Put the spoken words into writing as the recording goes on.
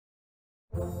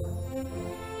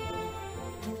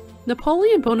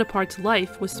Napoleon Bonaparte's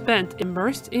life was spent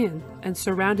immersed in and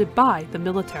surrounded by the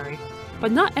military,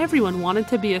 but not everyone wanted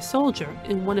to be a soldier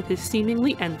in one of his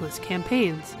seemingly endless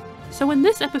campaigns. So in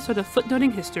this episode of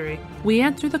Footnoting History, we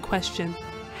answer the question,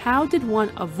 how did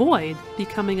one avoid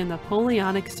becoming a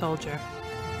Napoleonic soldier?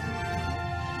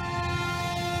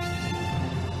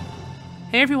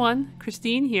 Hey everyone,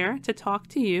 Christine here to talk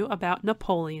to you about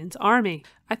Napoleon's army.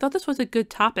 I thought this was a good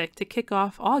topic to kick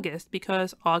off August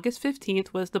because August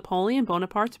 15th was Napoleon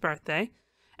Bonaparte's birthday,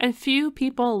 and few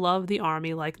people love the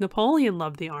army like Napoleon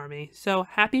loved the army, so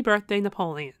happy birthday,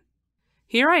 Napoleon.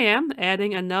 Here I am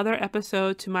adding another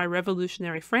episode to my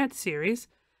Revolutionary France series,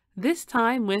 this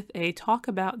time with a talk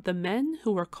about the men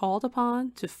who were called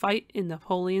upon to fight in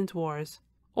Napoleon's wars,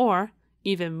 or,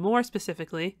 even more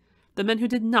specifically, the men who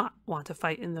did not want to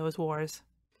fight in those wars.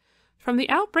 From the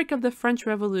outbreak of the French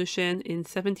Revolution in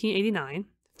 1789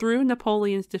 through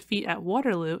Napoleon's defeat at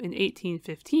Waterloo in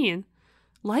 1815,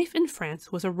 life in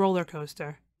France was a roller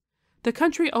coaster. The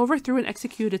country overthrew and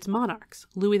executed its monarchs,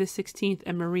 Louis XVI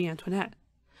and Marie Antoinette.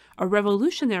 A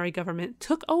revolutionary government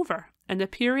took over, and a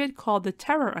period called the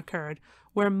Terror occurred,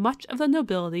 where much of the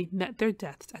nobility met their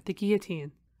deaths at the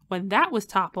guillotine. When that was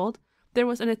toppled, there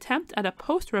was an attempt at a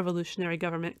post-revolutionary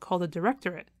government called the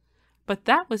Directorate, but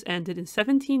that was ended in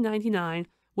 1799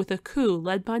 with a coup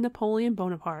led by Napoleon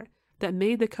Bonaparte that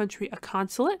made the country a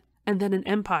consulate and then an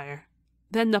empire.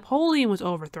 Then Napoleon was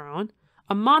overthrown,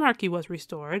 a monarchy was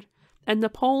restored, and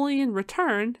Napoleon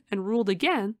returned and ruled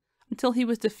again until he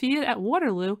was defeated at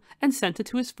Waterloo and sent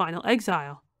to his final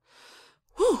exile.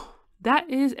 Whew, that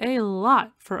is a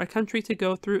lot for a country to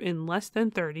go through in less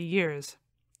than 30 years.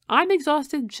 I'm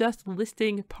exhausted just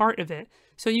listing part of it,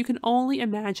 so you can only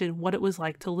imagine what it was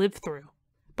like to live through.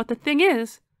 But the thing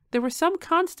is, there were some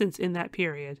constants in that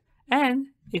period, and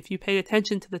if you paid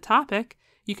attention to the topic,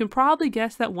 you can probably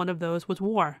guess that one of those was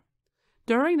war.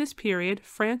 During this period,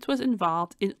 France was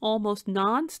involved in almost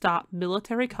non-stop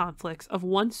military conflicts of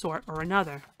one sort or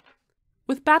another.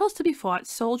 With battles to be fought,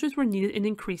 soldiers were needed in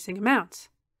increasing amounts.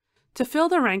 To fill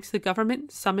the ranks, the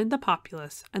government summoned the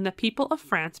populace, and the people of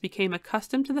France became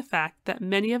accustomed to the fact that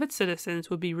many of its citizens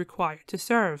would be required to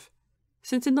serve.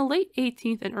 Since in the late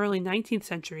 18th and early 19th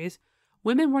centuries,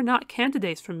 women were not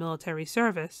candidates for military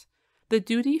service, the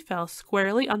duty fell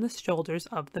squarely on the shoulders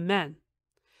of the men.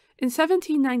 In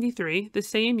 1793, the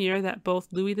same year that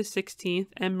both Louis XVI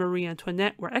and Marie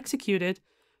Antoinette were executed,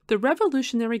 the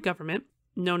revolutionary government,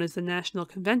 known as the National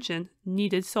Convention,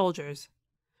 needed soldiers.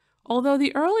 Although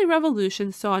the early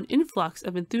revolution saw an influx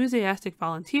of enthusiastic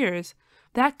volunteers,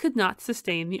 that could not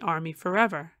sustain the army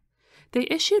forever. They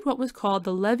issued what was called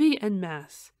the levée en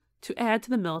masse to add to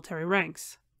the military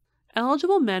ranks.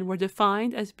 Eligible men were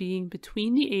defined as being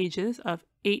between the ages of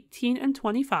 18 and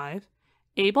 25,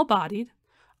 able-bodied,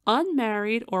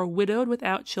 unmarried or widowed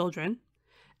without children,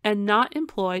 and not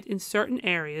employed in certain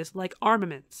areas like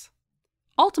armaments.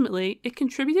 Ultimately, it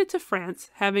contributed to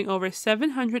France having over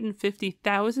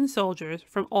 750,000 soldiers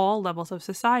from all levels of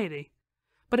society,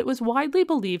 but it was widely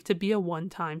believed to be a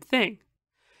one-time thing.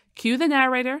 Cue the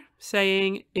narrator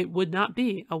saying it would not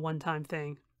be a one-time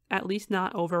thing, at least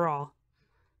not overall.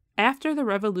 After the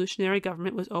revolutionary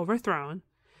government was overthrown,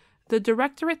 the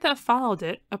Directorate that followed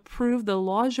it approved the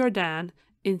Law Jourdain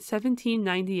in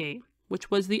 1798, which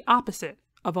was the opposite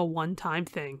of a one-time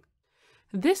thing.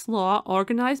 This law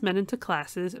organized men into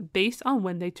classes based on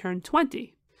when they turned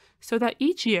 20, so that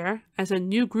each year, as a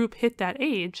new group hit that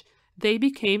age, they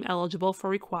became eligible for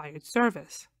required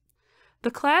service.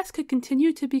 The class could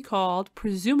continue to be called,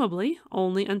 presumably,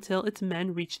 only until its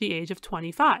men reached the age of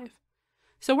 25.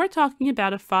 So we're talking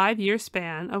about a 5-year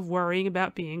span of worrying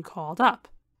about being called up.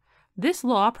 This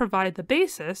law provided the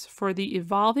basis for the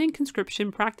evolving conscription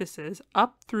practices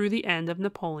up through the end of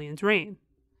Napoleon's reign.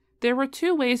 There were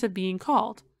two ways of being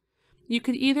called. You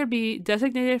could either be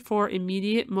designated for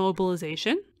immediate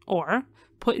mobilization or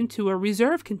put into a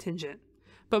reserve contingent.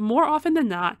 But more often than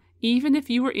not, even if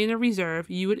you were in a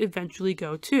reserve, you would eventually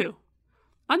go too.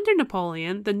 Under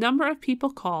Napoleon, the number of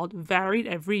people called varied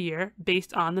every year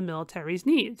based on the military's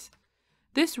needs.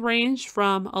 This ranged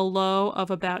from a low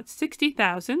of about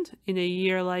 60,000 in a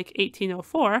year like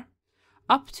 1804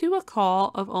 up to a call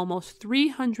of almost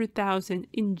 300,000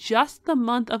 in just the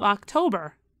month of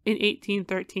October in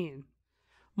 1813.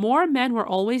 More men were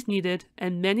always needed,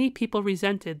 and many people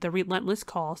resented the relentless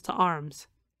calls to arms.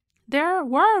 There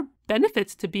were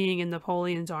benefits to being in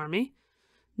Napoleon's army.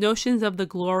 Notions of the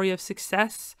glory of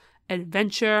success,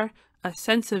 adventure, a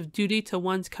sense of duty to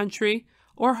one's country,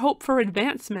 or hope for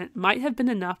advancement might have been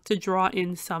enough to draw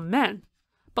in some men.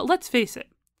 But let's face it,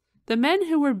 The men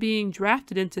who were being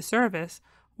drafted into service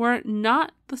were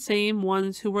not the same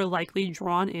ones who were likely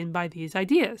drawn in by these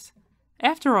ideas.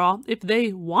 After all, if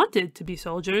they wanted to be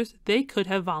soldiers, they could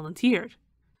have volunteered.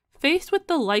 Faced with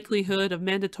the likelihood of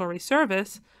mandatory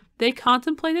service, they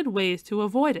contemplated ways to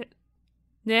avoid it.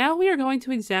 Now we are going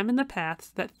to examine the paths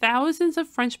that thousands of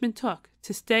Frenchmen took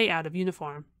to stay out of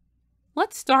uniform.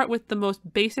 Let's start with the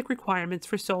most basic requirements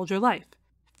for soldier life,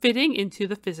 fitting into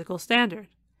the physical standard.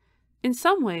 In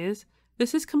some ways,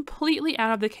 this is completely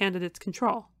out of the candidate's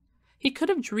control. He could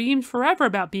have dreamed forever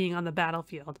about being on the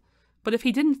battlefield, but if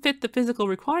he didn't fit the physical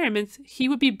requirements, he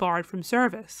would be barred from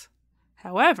service.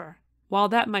 However, while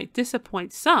that might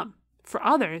disappoint some, for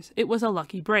others, it was a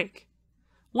lucky break.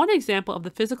 One example of the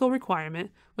physical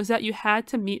requirement was that you had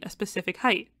to meet a specific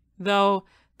height, though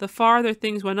the farther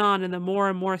things went on and the more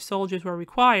and more soldiers were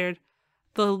required,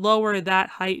 the lower that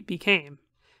height became.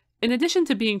 In addition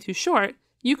to being too short,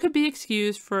 you could be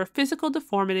excused for a physical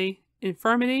deformity,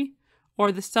 infirmity,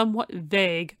 or the somewhat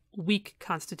vague, weak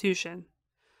constitution.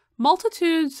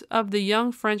 Multitudes of the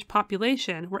young French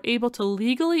population were able to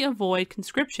legally avoid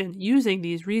conscription using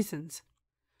these reasons.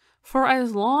 For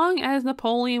as long as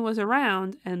Napoleon was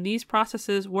around and these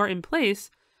processes were in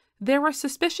place, there were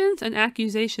suspicions and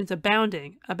accusations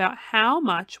abounding about how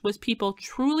much was people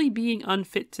truly being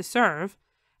unfit to serve,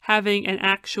 having an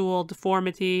actual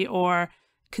deformity or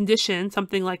condition,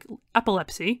 something like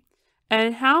epilepsy,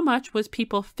 and how much was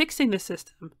people fixing the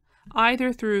system,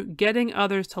 either through getting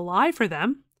others to lie for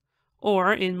them,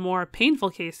 or, in more painful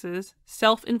cases,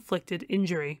 self-inflicted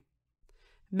injury.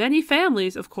 Many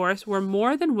families, of course, were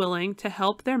more than willing to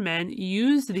help their men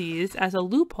use these as a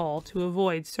loophole to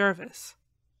avoid service.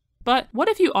 But what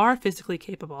if you are physically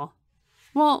capable?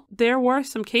 Well, there were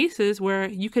some cases where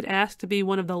you could ask to be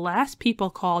one of the last people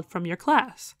called from your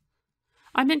class.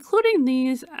 I'm including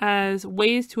these as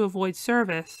ways to avoid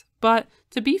service, but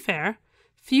to be fair,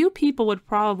 few people would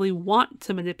probably want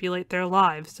to manipulate their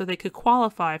lives so they could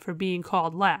qualify for being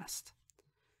called last.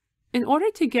 In order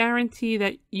to guarantee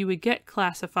that you would get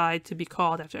classified to be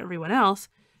called after everyone else,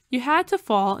 you had to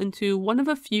fall into one of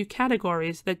a few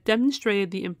categories that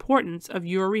demonstrated the importance of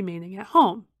your remaining at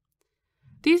home.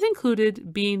 These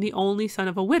included being the only son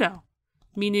of a widow,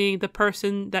 meaning the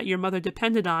person that your mother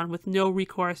depended on with no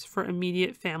recourse for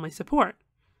immediate family support,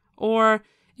 or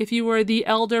if you were the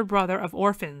elder brother of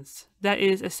orphans, that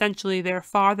is essentially their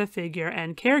father figure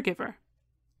and caregiver,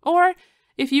 or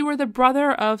if you were the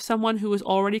brother of someone who was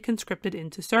already conscripted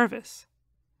into service.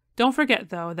 Don't forget,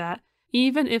 though, that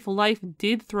even if life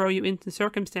did throw you into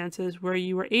circumstances where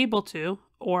you were able to,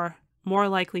 or more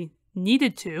likely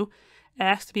needed to,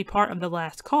 ask to be part of the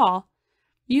last call,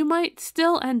 you might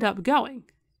still end up going.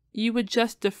 You would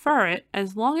just defer it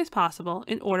as long as possible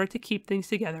in order to keep things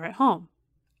together at home.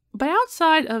 But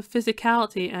outside of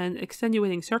physicality and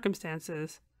extenuating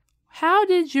circumstances, how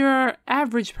did your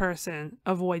average person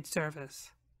avoid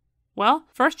service? Well,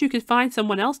 first you could find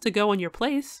someone else to go in your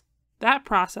place. That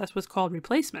process was called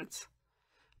replacements.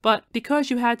 But because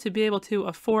you had to be able to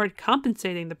afford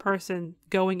compensating the person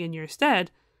going in your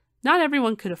stead, not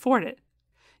everyone could afford it.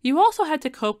 You also had to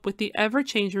cope with the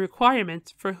ever-changing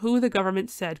requirements for who the government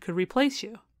said could replace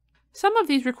you. Some of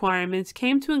these requirements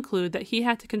came to include that he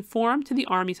had to conform to the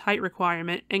Army's height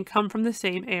requirement and come from the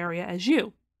same area as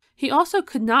you. He also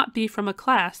could not be from a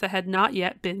class that had not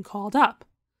yet been called up.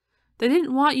 They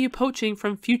didn't want you poaching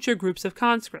from future groups of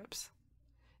conscripts.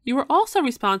 You were also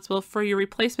responsible for your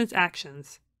replacement's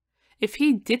actions. If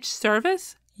he ditched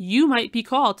service, you might be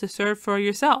called to serve for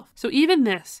yourself. So even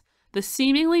this, the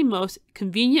seemingly most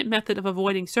convenient method of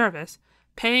avoiding service,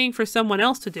 paying for someone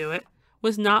else to do it,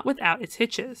 was not without its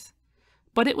hitches.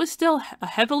 But it was still a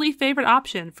heavily favored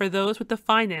option for those with the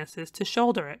finances to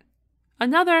shoulder it.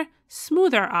 Another,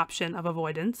 smoother option of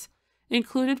avoidance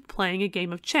included playing a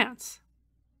game of chance.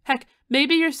 Heck,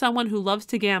 maybe you're someone who loves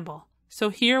to gamble, so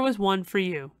here was one for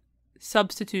you.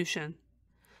 Substitution.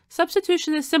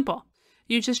 Substitution is simple.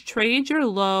 You just trade your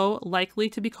low, likely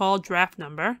to be called draft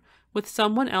number with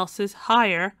someone else's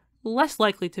higher, less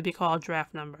likely to be called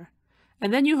draft number.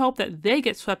 And then you hope that they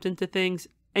get swept into things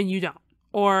and you don't.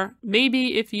 Or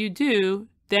maybe if you do,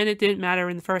 then it didn't matter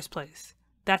in the first place.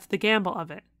 That's the gamble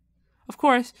of it. Of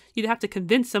course, you'd have to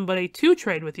convince somebody to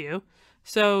trade with you,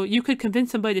 so you could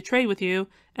convince somebody to trade with you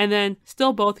and then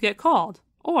still both get called.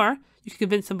 Or you could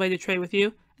convince somebody to trade with you,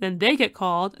 and then they get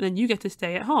called, and then you get to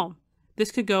stay at home.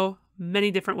 This could go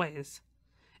many different ways.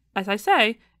 As I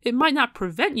say, it might not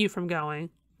prevent you from going,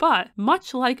 but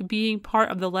much like being part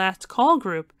of the last call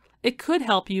group, it could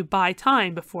help you buy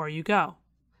time before you go.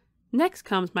 Next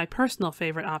comes my personal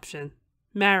favorite option,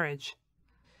 marriage.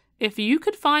 If you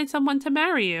could find someone to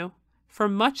marry you, For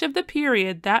much of the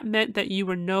period, that meant that you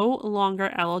were no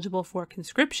longer eligible for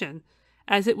conscription,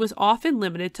 as it was often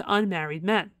limited to unmarried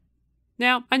men.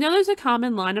 Now, I know there's a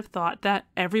common line of thought that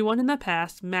everyone in the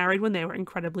past married when they were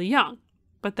incredibly young,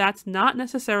 but that's not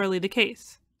necessarily the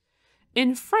case.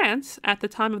 In France, at the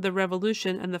time of the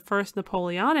Revolution and the First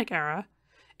Napoleonic era,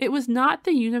 it was not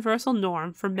the universal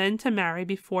norm for men to marry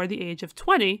before the age of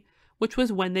 20, which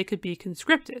was when they could be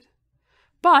conscripted.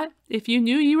 But if you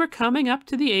knew you were coming up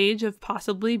to the age of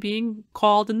possibly being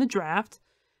called in the draft,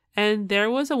 and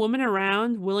there was a woman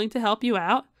around willing to help you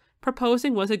out,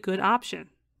 proposing was a good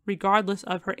option, regardless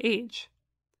of her age.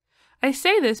 I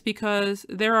say this because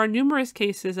there are numerous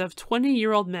cases of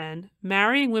 20-year-old men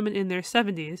marrying women in their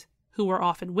 70s, who were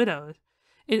often widowed,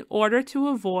 in order to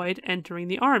avoid entering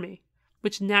the army,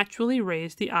 which naturally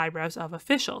raised the eyebrows of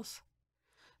officials.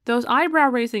 Those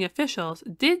eyebrow-raising officials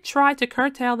did try to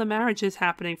curtail the marriages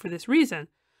happening for this reason,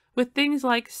 with things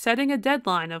like setting a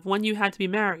deadline of when you had to be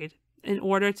married in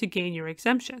order to gain your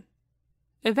exemption.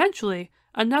 Eventually,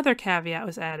 another caveat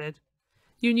was added.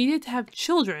 You needed to have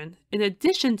children in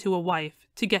addition to a wife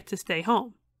to get to stay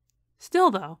home.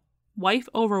 Still though, wife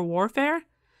over warfare,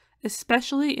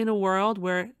 especially in a world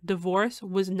where divorce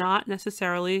was not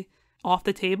necessarily off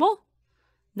the table,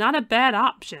 not a bad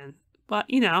option, but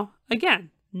again,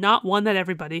 not one that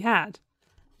everybody had.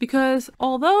 Because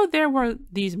although there were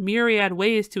these myriad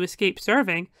ways to escape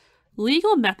serving,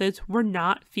 legal methods were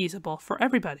not feasible for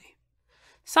everybody.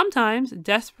 Sometimes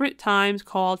desperate times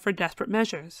called for desperate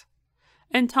measures,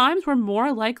 and times were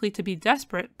more likely to be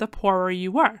desperate the poorer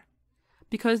you were,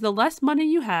 because the less money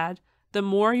you had, the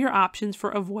more your options for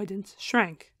avoidance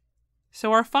shrank.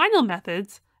 So our final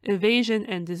methods, evasion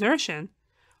and desertion,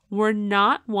 were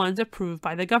not ones approved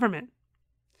by the government.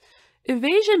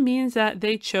 Evasion means that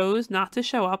they chose not to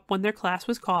show up when their class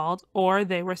was called or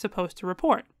they were supposed to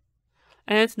report,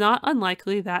 and it's not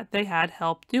unlikely that they had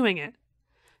help doing it.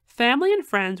 Family and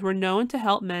friends were known to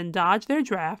help men dodge their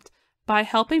draft by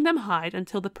helping them hide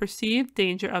until the perceived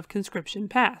danger of conscription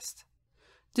passed.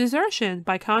 Desertion,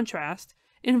 by contrast,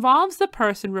 involves the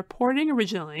person reporting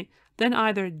originally, then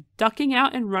either ducking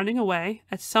out and running away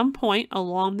at some point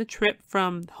along the trip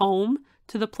from home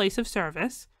to the place of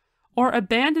service, or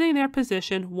abandoning their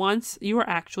position once you were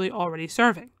actually already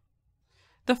serving.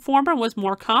 The former was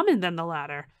more common than the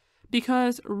latter,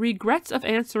 because regrets of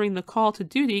answering the call to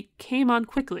duty came on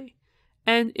quickly,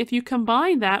 and if you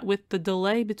combine that with the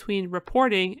delay between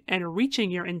reporting and reaching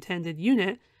your intended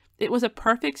unit, it was a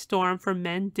perfect storm for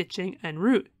men ditching en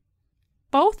route.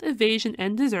 Both evasion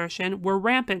and desertion were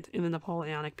rampant in the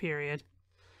Napoleonic period.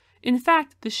 In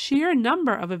fact, the sheer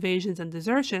number of evasions and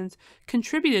desertions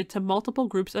contributed to multiple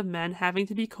groups of men having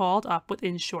to be called up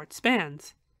within short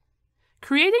spans.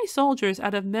 Creating soldiers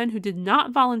out of men who did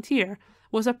not volunteer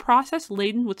was a process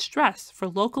laden with stress for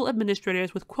local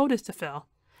administrators with quotas to fill,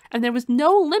 and there was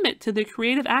no limit to the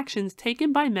creative actions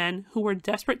taken by men who were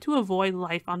desperate to avoid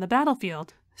life on the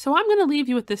battlefield. So I'm going to leave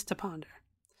you with this to ponder.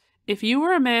 If you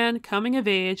were a man coming of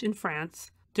age in France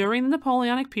during the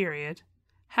Napoleonic period,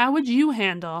 how would you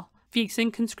handle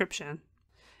facing conscription?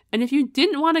 And if you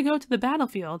didn't want to go to the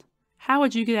battlefield, how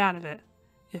would you get out of it?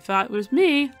 If it was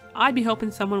me, I'd be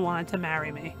hoping someone wanted to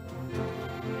marry me.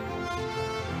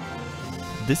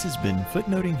 This has been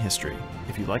Footnoting History.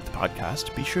 If you like the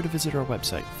podcast, be sure to visit our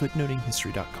website,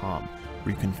 footnotinghistory.com,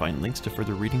 where you can find links to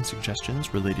further reading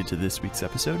suggestions related to this week's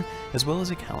episode, as well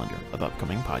as a calendar of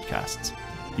upcoming podcasts.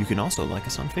 You can also like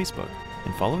us on Facebook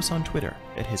and follow us on Twitter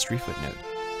 @HistoryFootnote.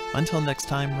 Until next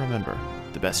time, remember,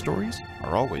 the best stories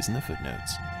are always in the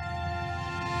footnotes.